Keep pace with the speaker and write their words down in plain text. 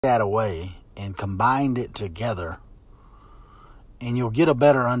that away and combined it together, and you'll get a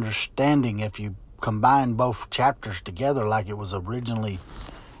better understanding if you combine both chapters together like it was originally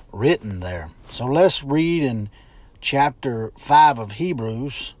written there. So let's read in chapter 5 of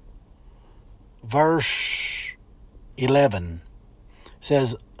Hebrews, verse 11. It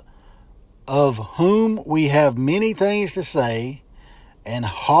says, "Of whom we have many things to say, and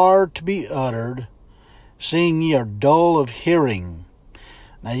hard to be uttered, seeing ye are dull of hearing."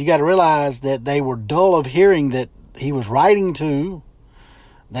 Now you got to realize that they were dull of hearing that he was writing to.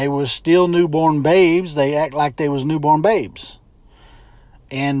 They was still newborn babes. They act like they was newborn babes.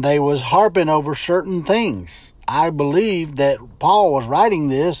 And they was harping over certain things. I believe that Paul was writing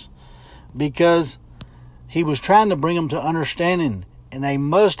this because he was trying to bring them to understanding. And they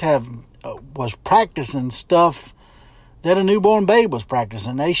must have was practicing stuff that a newborn babe was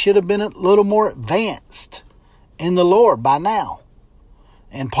practicing. They should have been a little more advanced in the Lord by now.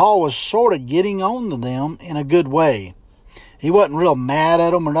 And Paul was sort of getting on to them in a good way. He wasn't real mad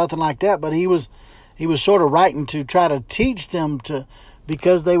at them or nothing like that, but he was sort of writing to try to teach them to,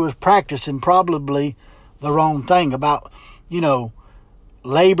 because they was practicing probably the wrong thing about,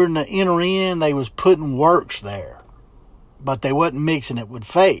 laboring to enter in. They was putting works there, but they wasn't mixing it with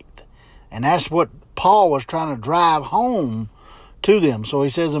faith. And that's what Paul was trying to drive home to them. So he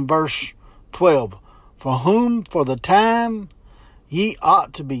says in verse 12, "For whom for the time ye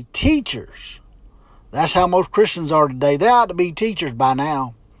ought to be teachers." That's how most Christians are today. They ought to be teachers by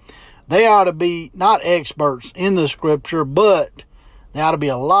now. They ought to be not experts in the Scripture, but they ought to be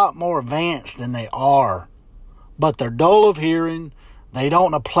a lot more advanced than they are. But they're dull of hearing. They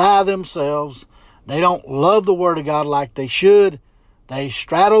don't apply themselves. They don't love the Word of God like they should. They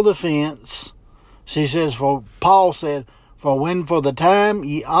straddle the fence. So he says, Paul said, "For when for the time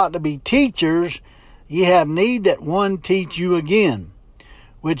ye ought to be teachers, ye have need that one teach you again,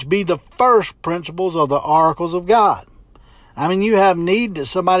 which be the first principles of the oracles of God." I mean, you have need that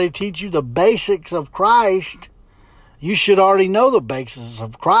somebody teach you the basics of Christ. You should already know the basics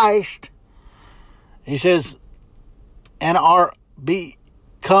of Christ. He says, "And are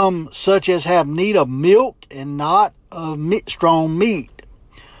become such as have need of milk and not of strong meat.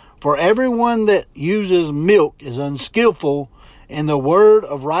 For everyone that uses milk is unskillful in the word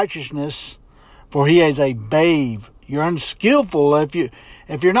of righteousness, for he is a babe." You're unskillful if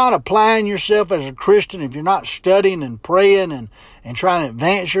you're not applying yourself as a Christian, if you're not studying and praying and trying to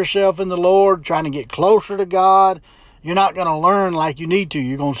advance yourself in the Lord, trying to get closer to God. You're not going to learn like you need to.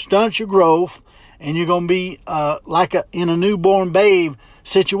 You're going to stunt your growth, and you're going to be in a newborn babe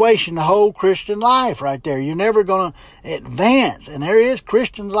situation the whole Christian life right there. You're never going to advance. And there is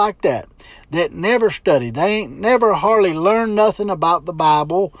Christians like that never study. They ain't never hardly learned nothing about the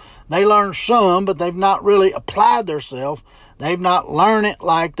Bible. They learn some, but they've not really applied themselves. They've not learned it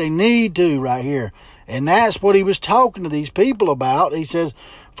like they need to right here. And that's what he was talking to these people about. He says,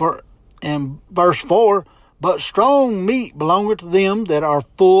 in verse 4, "But strong meat belongeth to them that are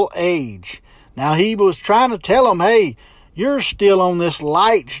full age." Now he was trying to tell them, hey, you're still on this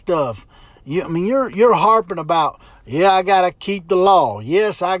light stuff. You're harping about, I got to keep the law.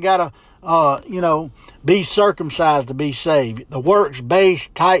 Yes, I got to, be circumcised to be saved. The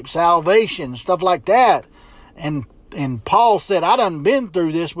works-based type salvation, stuff like that. And Paul said, I done been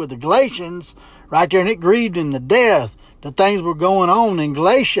through this with the Galatians right there, and it grieved him to death. The things were going on in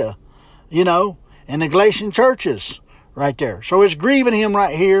Galatia, in the Galatian churches right there. So it's grieving him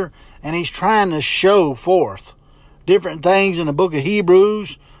right here, and he's trying to show forth different things in the book of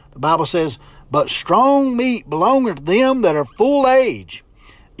Hebrews. The Bible says, "But strong meat belongeth to them that are full age,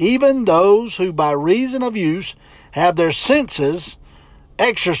 even those who by reason of use have their senses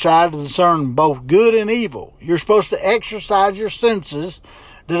exercised to discern both good and evil." You're supposed to exercise your senses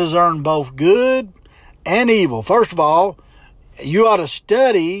to discern both good and evil. First of all, you ought to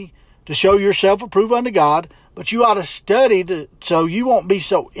study to show yourself approved unto God, but you ought to study so you won't be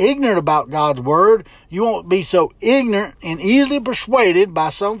so ignorant about God's word. You won't be so ignorant and easily persuaded by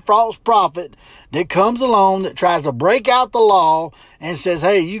some false prophet that comes along that tries to break out the law and says,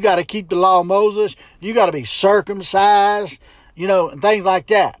 hey, you got to keep the law of Moses. You got to be circumcised, and things like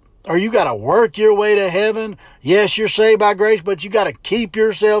that. Or you got to work your way to heaven. Yes, you're saved by grace, but you got to keep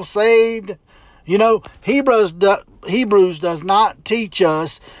yourself saved. Hebrews does not teach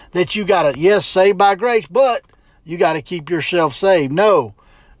us that you got to, yes, saved by grace, but you got to keep yourself saved. No,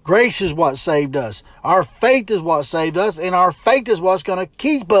 grace is what saved us. Our faith is what saved us, and our faith is what's going to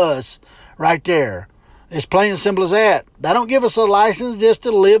keep us right there. It's plain and simple as that. They don't give us a license just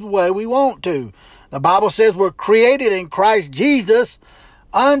to live the way we want to. The Bible says we're created in Christ Jesus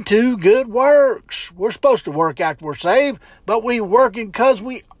unto good works. We're supposed to work after we're saved, but we working because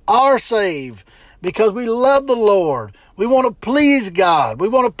we are saved because we love the Lord. We want to please God. We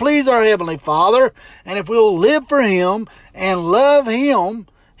want to please our Heavenly Father. And if we'll live for Him and love Him,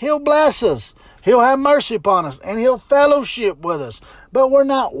 He'll bless us. He'll have mercy upon us, and He'll fellowship with us. But we're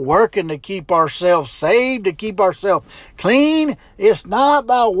not working to keep ourselves saved, to keep ourselves clean. It's not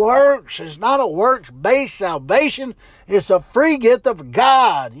by works. It's not a works-based salvation. It's a free gift of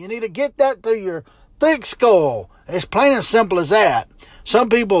God. You need to get that to your thick skull. It's plain and simple as that. Some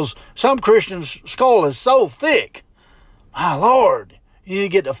Christians' skull is so thick. My Lord, you need to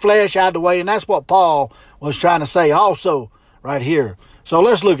get the flesh out of the way, and that's what Paul was trying to say also right here. So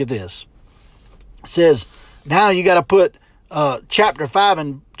let's look at this. It says, now you got to put chapter 5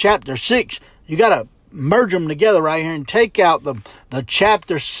 and chapter 6. You got to merge them together right here and take out the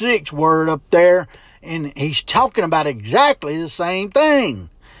chapter 6 word up there. And he's talking about exactly the same thing.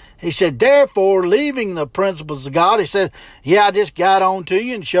 He said, therefore, leaving the principles of God. He said, yeah, I just got on to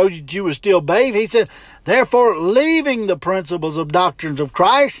you and showed you that you were still babe. He said, therefore, leaving the principles of doctrines of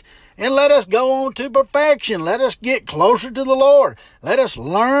Christ, and let us go on to perfection. Let us get closer to the Lord. Let us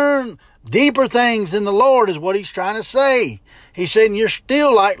learn deeper things in the Lord is what he's trying to say. He's saying you're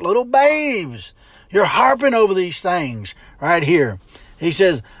still like little babes. You're harping over these things right here. He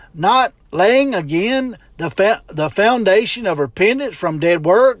says, not laying again the foundation of repentance from dead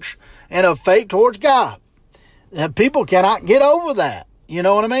works and of faith towards God. People cannot get over that. You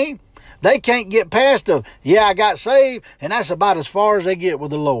know what I mean? They can't get past yeah, I got saved, and that's about as far as they get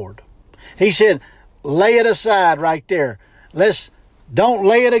with the Lord. He said, lay it aside right there. Don't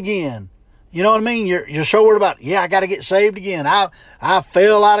lay it again. You know what I mean? You're so worried about, yeah, I got to get saved again. I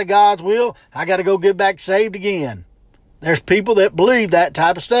fell out of God's will. I got to go get back saved again. There's people that believe that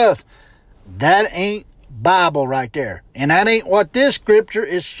type of stuff. That ain't Bible right there. And that ain't what this scripture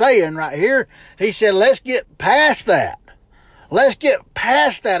is saying right here. He said, let's get past that. Let's get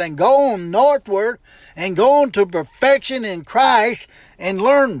past that and go on northward and go on to perfection in Christ and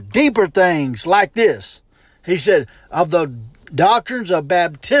learn deeper things like this. He said, of the doctrines of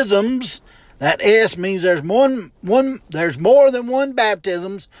baptisms, that S means there's more than one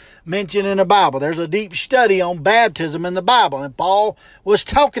baptisms mentioned in the Bible. There's a deep study on baptism in the Bible, and Paul was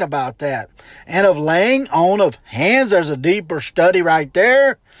talking about that. And of laying on of hands, there's a deeper study right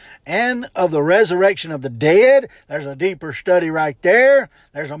there. And of the resurrection of the dead, there's a deeper study right there.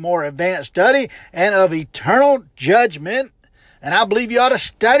 There's a more advanced study. And of eternal judgment. And I believe you ought to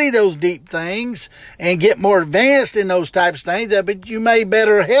study those deep things and get more advanced in those types of things. But you may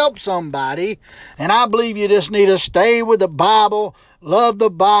better help somebody. And I believe you just need to stay with the Bible, love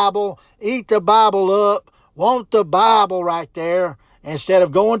the Bible, eat the Bible up, want the Bible right there, instead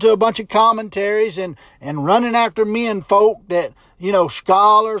of going to a bunch of commentaries and running after men folk that,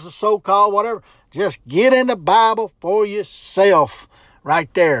 scholars or so-called, whatever. Just get in the Bible for yourself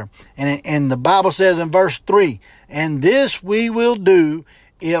right there. And the Bible says in verse 3, and this we will do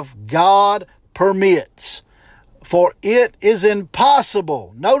if God permits. For it is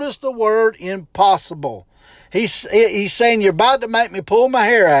impossible. Notice the word impossible. He's saying, you're about to make me pull my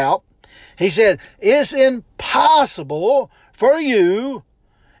hair out. He said, it's impossible for you,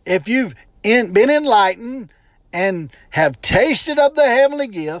 if you've been enlightened and have tasted of the heavenly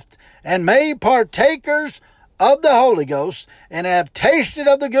gift and made partakers of the Holy Ghost and have tasted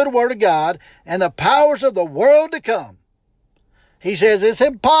of the good word of God and the powers of the world to come. He says it's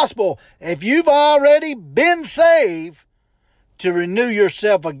impossible if you've already been saved to renew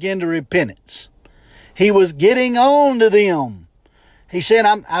yourself again to repentance. He was getting on to them. He said,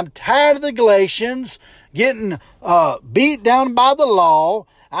 I'm tired of the Galatians getting beat down by the law.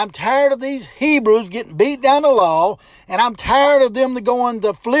 I'm tired of these Hebrews getting beat down the law. And I'm tired of them going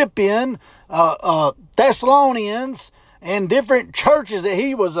to Philippians, Thessalonians, and different churches that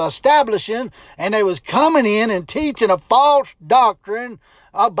he was establishing. And they was coming in and teaching a false doctrine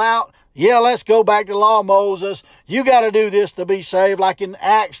about, yeah, let's go back to the law of Moses. You got to do this to be saved, like in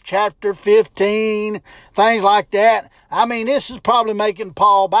Acts chapter 15, things like that. I mean, this is probably making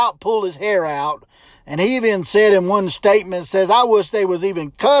Paul about pull his hair out. And he even said in one statement, says, I wish they was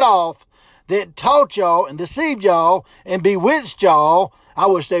even cut off that taught y'all and deceived y'all and bewitched y'all. I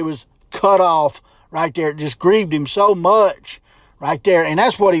wish they was cut off right there. It just grieved him so much right there. And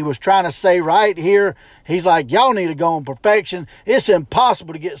that's what he was trying to say right here. He's like, y'all need to go in perfection. It's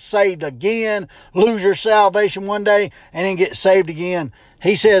impossible to get saved again, lose your salvation one day, and then get saved again.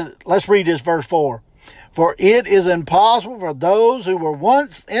 He said, let's read this verse 4. For it is impossible for those who were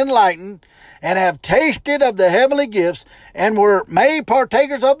once enlightened and have tasted of the heavenly gifts and were made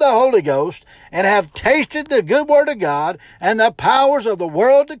partakers of the Holy Ghost and have tasted the good word of God and the powers of the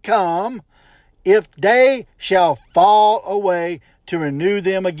world to come, if they shall fall away, to renew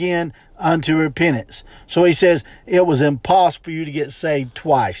them again unto repentance. So he says it was impossible for you to get saved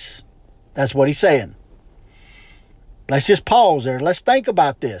twice. That's what he's saying. Let's just pause there. Let's think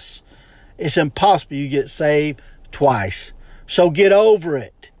about this. It's impossible you get saved twice. So get over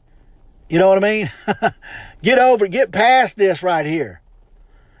it. You know what I mean? Get over it. Get past this right here.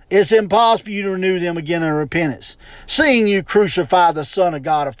 It's impossible for you to renew them again in repentance. Seeing you crucify the Son of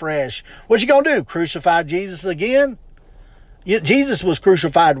God afresh. What you going to do? Crucify Jesus again? Jesus was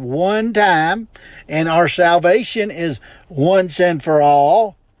crucified one time, and our salvation is once and for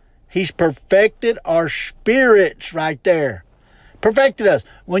all. He's perfected our spirits right there. Perfected us.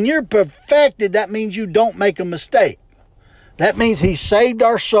 When you're perfected, that means you don't make a mistake. That means he saved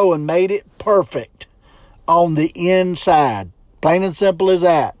our soul and made it perfect on the inside. Plain and simple as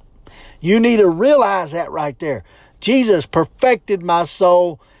that. You need to realize that right there. Jesus perfected my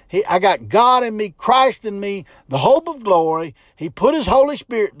soul. I got God in me, Christ in me, the hope of glory. He put his Holy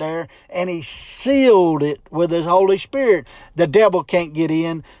Spirit there, and he sealed it with his Holy Spirit. The devil can't get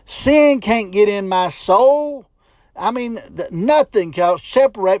in. Sin can't get in my soul. I mean, nothing can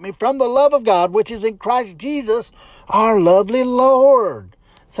separate me from the love of God, which is in Christ Jesus, our lovely Lord.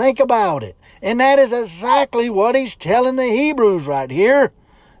 Think about it. And that is exactly what he's telling the Hebrews right here.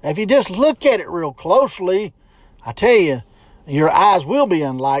 If you just look at it real closely, I tell you, your eyes will be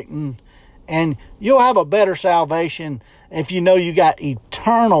enlightened, and you'll have a better salvation if you know you got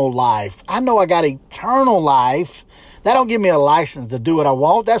eternal life. I know I got eternal life. That don't give me a license to do what I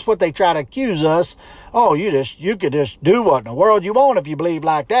want. That's what they try to accuse us. Oh, you could just do what in the world you want if you believe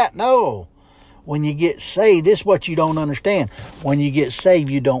like that. No. When you get saved, this is what you don't understand. When you get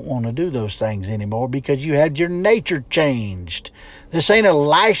saved, you don't want to do those things anymore because you had your nature changed. This ain't a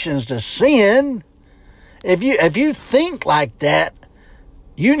license to sin. If you think like that,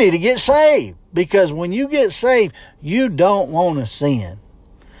 you need to get saved. Because when you get saved, you don't want to sin.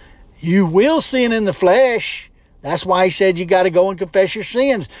 You will sin in the flesh. That's why he said you got to go and confess your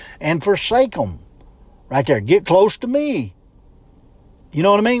sins and forsake them. Right there. Get close to me. You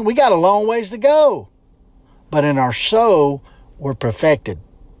know what I mean? We got a long ways to go. But in our soul, we're perfected.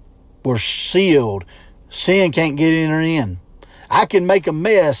 We're sealed. Sin can't get in or in. I can make a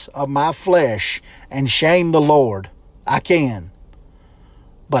mess of my flesh and shame the Lord. I can.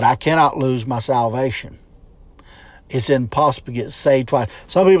 But I cannot lose my salvation. It's impossible to get saved twice.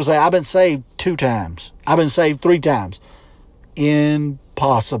 Some people say, I've been saved 2 times. I've been saved 3 times.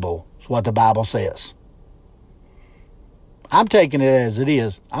 Impossible is what the Bible says. I'm taking it as it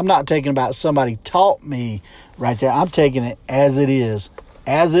is. I'm not taking about somebody taught me right there. I'm taking it as it is.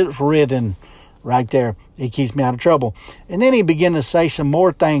 As it's written right there. It keeps me out of trouble. And then he began to say some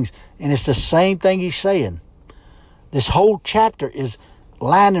more things. And it's the same thing he's saying. This whole chapter is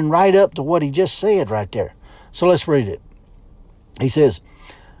lining right up to what he just said right there. So let's read it. He says,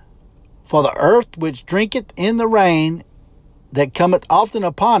 For the earth which drinketh in the rain that cometh often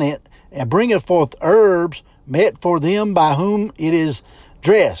upon it, and bringeth forth herbs, met for them by whom it is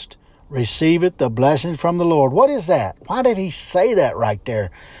dressed, receiveth the blessings from the Lord. What is that? Why did he say that right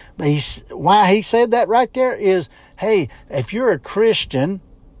there? Why he said that right there is, hey, if you're a Christian,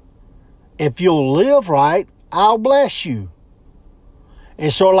 if you'll live right, I'll bless you.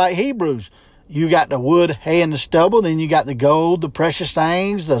 It's sort of like Hebrews. You got the wood, hay, and the stubble. Then you got the gold, the precious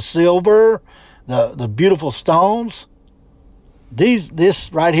things, the silver, the beautiful stones.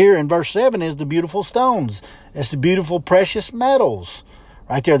 This right here in verse 7 is the beautiful stones. It's the beautiful precious metals.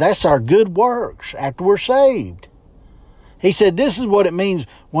 Right there, that's our good works after we're saved. He said this is what it means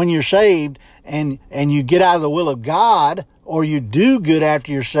when you're saved and you get out of the will of God, or you do good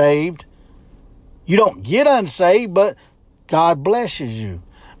after you're saved. You don't get unsaved, but God blesses you.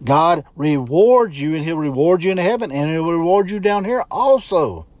 God rewards you, and he'll reward you in heaven, and he'll reward you down here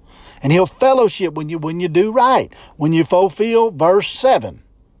also. And he'll fellowship when you do right, when you fulfill verse 7.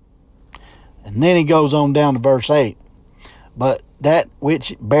 And then he goes on down to verse 8. But that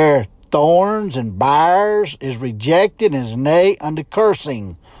which bear thorns and briars is rejected and is nay unto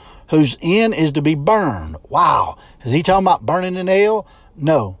cursing, whose end is to be burned. Wow. Is he talking about burning in hell?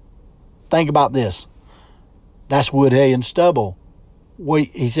 No. Think about this. That's wood, hay, and stubble.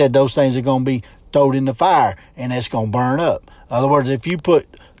 He said those things are going to be thrown in the fire, and it's going to burn up. In other words, if you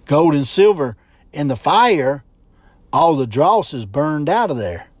put gold and silver in the fire, all the dross is burned out of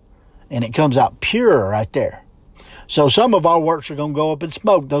there, and it comes out pure right there. So some of our works are going to go up in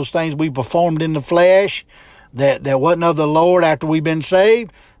smoke. Those things we performed in the flesh that wasn't of the Lord after we've been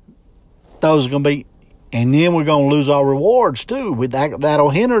saved, those are going to be, and then we're going to lose our rewards too. With that'll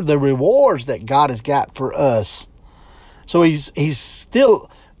hinder the rewards that God has got for us. So he's still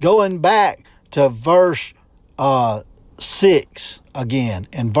going back to verse 6 again,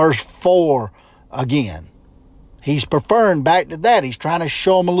 and verse 4 again. He's preferring back to that. He's trying to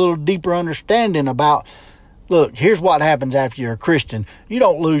show them a little deeper understanding about, look, here's what happens after you're a Christian. You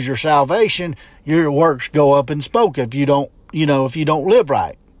don't lose your salvation. Your works go up in smoke if you don't live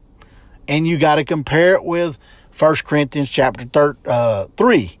right. And you got to compare it with 1 Corinthians chapter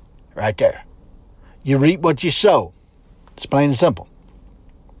 3 right there. You reap what you sow. It's plain and simple.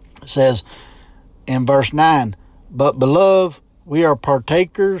 It says in verse 9, but beloved, we are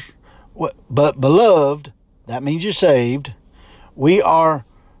partakers. But beloved, that means you're saved. We are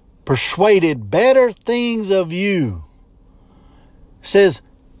persuaded better things of you. It says,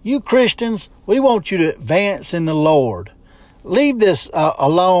 you Christians, we want you to advance in the Lord. Leave this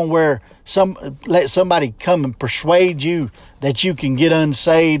alone where let somebody come and persuade you that you can get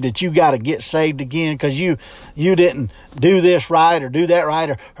unsaved, that you got to get saved again because you didn't do this right or do that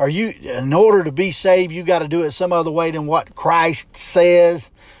right, or you, in order to be saved, you got to do it some other way than what Christ says.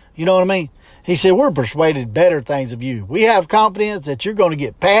 You know what I mean? He said, we're persuaded better things of you. We have confidence that you're going to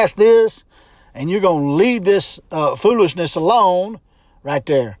get past this and you're going to leave this foolishness alone right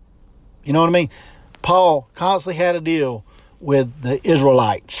there. You know what I mean? Paul constantly had a deal with the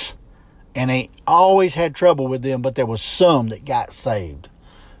Israelites, and they always had trouble with them, but there was some that got saved.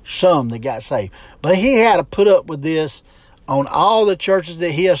 But he had to put up with this on all the churches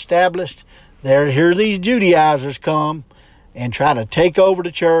that he established. Here these Judaizers come and try to take over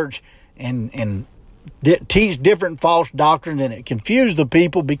the church and teach different false doctrines, and it confused the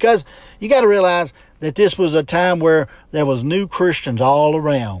people, because you got to realize that this was a time where there was new Christians all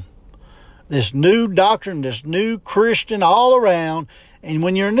around. This new doctrine, this new Christian all around. And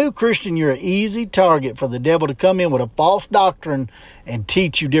when you're a new Christian, you're an easy target for the devil to come in with a false doctrine and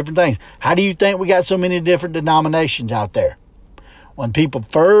teach you different things. How do you think we got so many different denominations out there? When people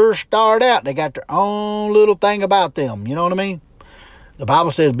first start out, they got their own little thing about them. You know what I mean? The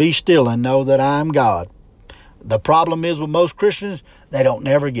Bible says, be still and know that I am God. The problem is with most Christians, they don't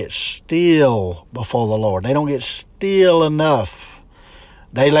never get still before the Lord. They don't get still enough.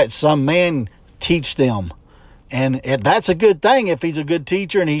 They let some man teach them. And that's a good thing if he's a good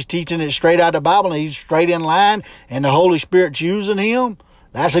teacher and he's teaching it straight out of the Bible and he's straight in line and the Holy Spirit's using him.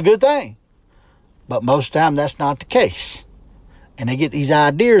 That's a good thing. But most of the time, that's not the case. And they get these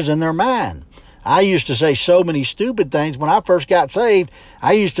ideas in their mind. I used to say so many stupid things when I first got saved.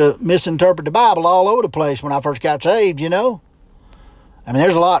 I used to misinterpret the Bible all over the place when I first got saved, you know. I mean,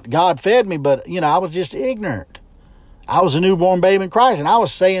 there's a lot God fed me, but, I was just ignorant. I was a newborn babe in Christ, and I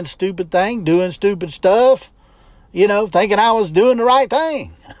was saying stupid things, doing stupid stuff, thinking I was doing the right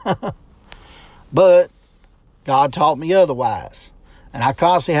thing. But God taught me otherwise. And I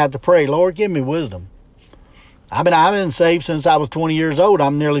constantly had to pray, Lord, give me wisdom. I've been saved since I was 20 years old.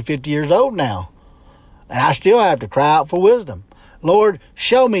 I'm nearly 50 years old now. And I still have to cry out for wisdom. Lord,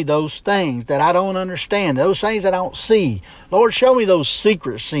 show me those things that I don't understand, those things that I don't see. Lord, show me those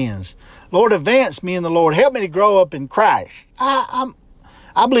secret sins. Lord, advance me in the Lord. Help me to grow up in Christ. I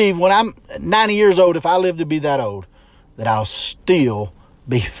believe when I'm 90 years old, if I live to be that old, that I'll still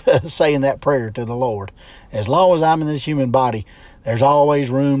be saying that prayer to the Lord. As long as I'm in this human body, there's always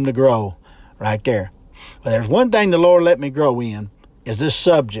room to grow right there. But there's one thing the Lord let me grow in, is this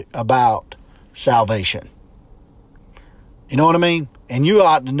subject about salvation. You know what I mean? And you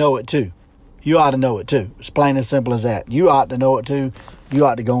ought to know it too. You ought to know it too. It's plain and simple as that. You ought to know it too. You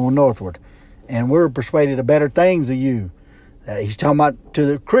ought to go on northward. And we're persuaded of better things of you. He's talking about to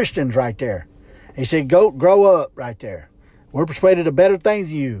the Christians right there. He said, grow up right there. We're persuaded of better things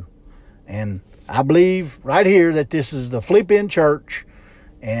of you. And I believe right here that this is the Philippian church.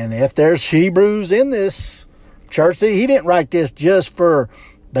 And if there's Hebrews in this church, he didn't write this just for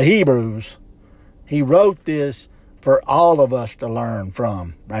the Hebrews. He wrote this for all of us to learn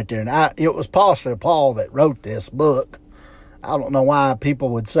from right there. And it was Apostle Paul that wrote this book. I don't know why people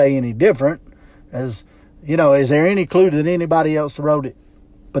would say any different. Is there any clue that anybody else wrote it?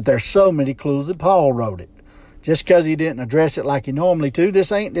 But there's so many clues that Paul wrote it. Just because he didn't address it like he normally do,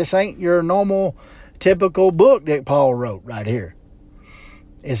 this ain't your normal, typical book that Paul wrote right here.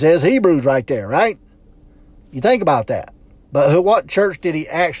 It says Hebrews right there, right? You think about that. But what church did he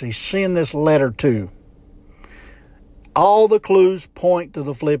actually send this letter to? All the clues point to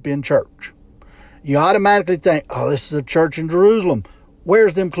the Philippian church. You automatically think, oh, this is a church in Jerusalem.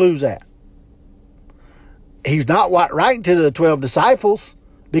 Where's them clues at? He's not writing to the 12 disciples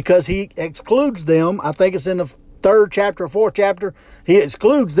because he excludes them. I think it's in the 3rd chapter or 4th chapter. He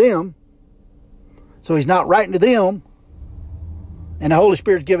excludes them. So he's not writing to them. And the Holy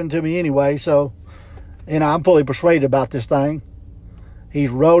Spirit's given to me anyway. So, I'm fully persuaded about this thing. He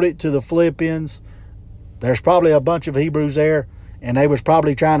wrote it to the Philippians There's probably a bunch of Hebrews there, and they was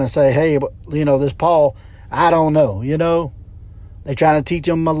probably trying to say, hey, this Paul, I don't know, They trying to teach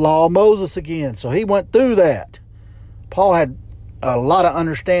him the law of Moses again. So he went through that. Paul had a lot of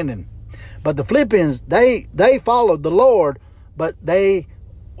understanding. But the Philippians, they followed the Lord, but they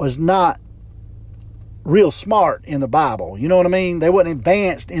was not real smart in the Bible. You know what I mean? They wasn't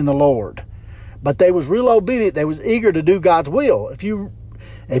advanced in the Lord. But they was real obedient. They was eager to do God's will. If you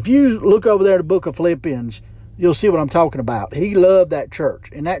look over there at the book of Philippians, you'll see what I'm talking about. He loved that church.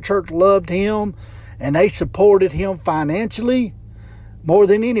 And that church loved him. And they supported him financially more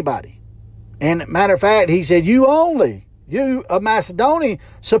than anybody. And matter of fact, he said, you only. You of Macedonia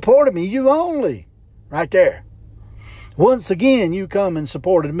supported me. You only. Right there. Once again, you come and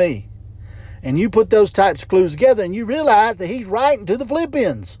supported me. And you put those types of clues together and you realize that he's writing to the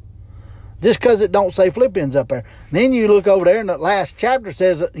Philippians. Just because it don't say Philippians up there. Then you look over there and the last chapter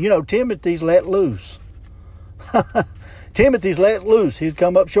says, Timothy's let loose. Timothy's let loose. He's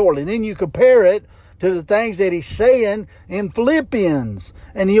come up shortly. And then you compare it to the things that he's saying in Philippians.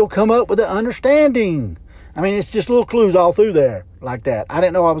 And you'll come up with the understanding. I mean, it's just little clues all through there like that. I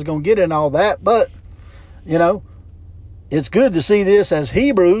didn't know I was going to get in all that. But, it's good to see this as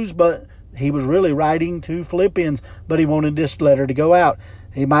Hebrews. But he was really writing to Philippians. But he wanted this letter to go out.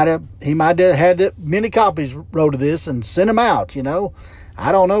 He might have had many copies wrote of this and sent them out,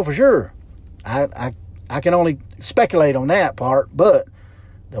 I don't know for sure. I can only speculate on that part, but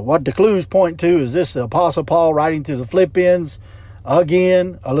what the clues point to is this: the Apostle Paul writing to the Philippians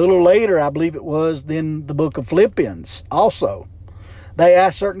again a little later, I believe it was, than the book of Philippians. Also, they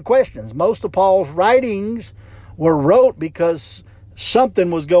asked certain questions. Most of Paul's writings were wrote because something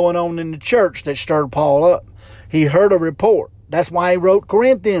was going on in the church that stirred Paul up. He heard a report. That's why he wrote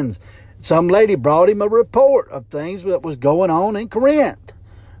Corinthians. Some lady brought him a report of things that was going on in Corinth.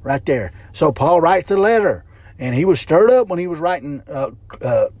 Right there. So Paul writes the letter. And he was stirred up when he was writing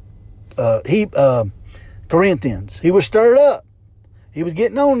Corinthians. He was stirred up. He was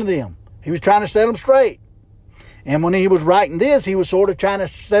getting on to them. He was trying to set them straight. And when he was writing this, he was sort of trying to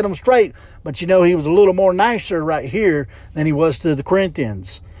set them straight. But he was a little more nicer right here than he was to the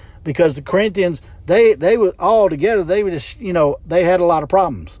Corinthians. Because the Corinthians, they were all together, they were just, they had a lot of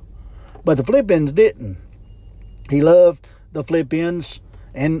problems. But the Philippians didn't. He loved the Philippians,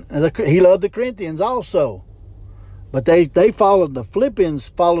 and he loved the Corinthians also. But the Philippians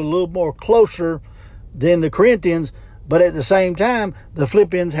followed a little more closer than the Corinthians, but at the same time, the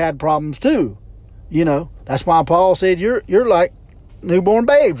Philippians had problems too. That's why Paul said, you're like newborn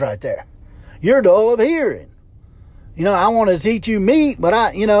babes right there. You're dull of hearing. I want to teach you meat, but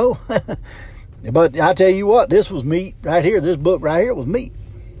but I tell you what, this was meat right here. This book right here was meat.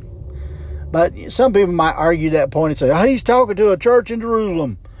 But some people might argue that point and say, oh, he's talking to a church in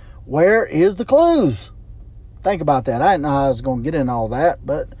Jerusalem. Where is the clues? Think about that. I didn't know how I was going to get in all that,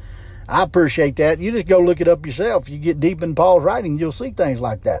 but I appreciate that. You just go look it up yourself. You get deep in Paul's writing, you'll see things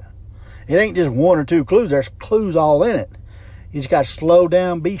like that. It ain't just one or two clues. There's clues all in it. You just got to slow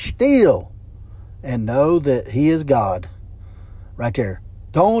down, be still, and know that he is God. Right there.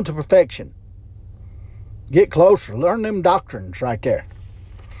 Go on to perfection. Get closer. Learn them doctrines right there.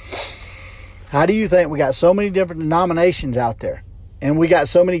 How do you think we got so many different denominations out there? And we got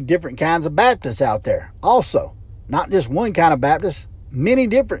so many different kinds of Baptists out there. Also, not just one kind of Baptist, many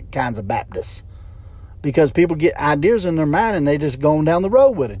different kinds of Baptists. Because people get ideas in their mind and they just going down the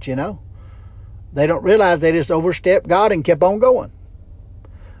road with it, They don't realize they just overstepped God and kept on going.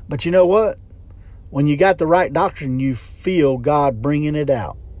 But you know what? When you got the right doctrine, you feel God bringing it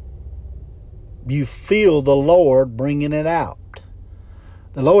out. You feel the Lord bringing it out.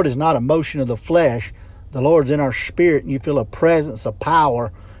 The Lord is not a motion of the flesh. The Lord's in our spirit, and you feel a presence of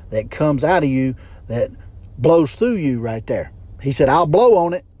power that comes out of you that blows through you right there. He said, I'll blow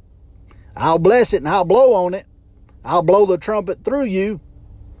on it. I'll bless it, and I'll blow on it. I'll blow the trumpet through you.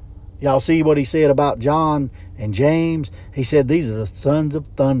 Y'all see what he said about John and James? He said, these are the sons of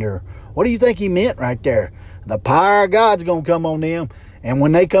thunder. What do you think he meant right there? The power of God's going to come on them. And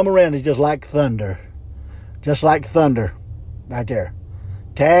when they come around, it's just like thunder. Just like thunder. Right there.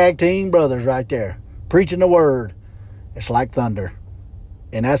 Tag team brothers right there. Preaching the word. It's like thunder.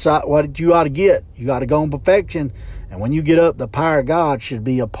 And that's what you ought to get. You got to go in perfection. And when you get up, the power of God should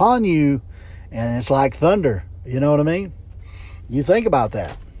be upon you. And it's like thunder. You know what I mean? You think about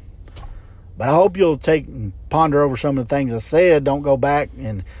that. But I hope you'll take and ponder over some of the things I said. Don't go back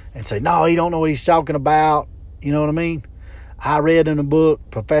and say, no, he don't know what he's talking about. You know what I mean? I read in a book,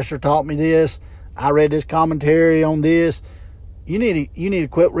 professor taught me this. I read this commentary on this. You need to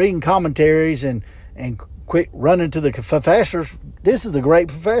quit reading commentaries and quit running to the professors. This is the great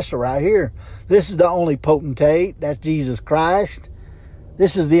professor right here. This is the only potentate. That's Jesus Christ.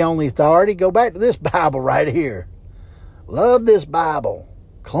 This is the only authority. Go back to this Bible right here. Love this Bible.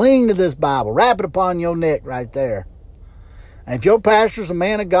 Cling to this Bible. Wrap it upon your neck right there. And if your pastor's a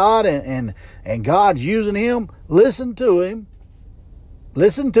man of God and God's using him, listen to him.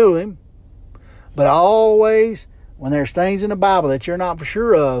 Listen to him. But always, when there's things in the Bible that you're not for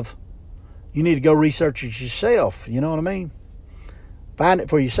sure of, you need to go research it yourself. You know what I mean? Find it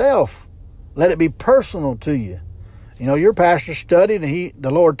for yourself. Let it be personal to you. You know, your pastor studied and the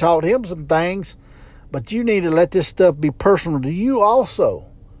Lord taught him some things, but you need to let this stuff be personal to you also.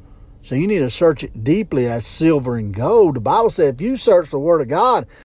 So you need to search it deeply as silver and gold. The Bible said if you search the Word of God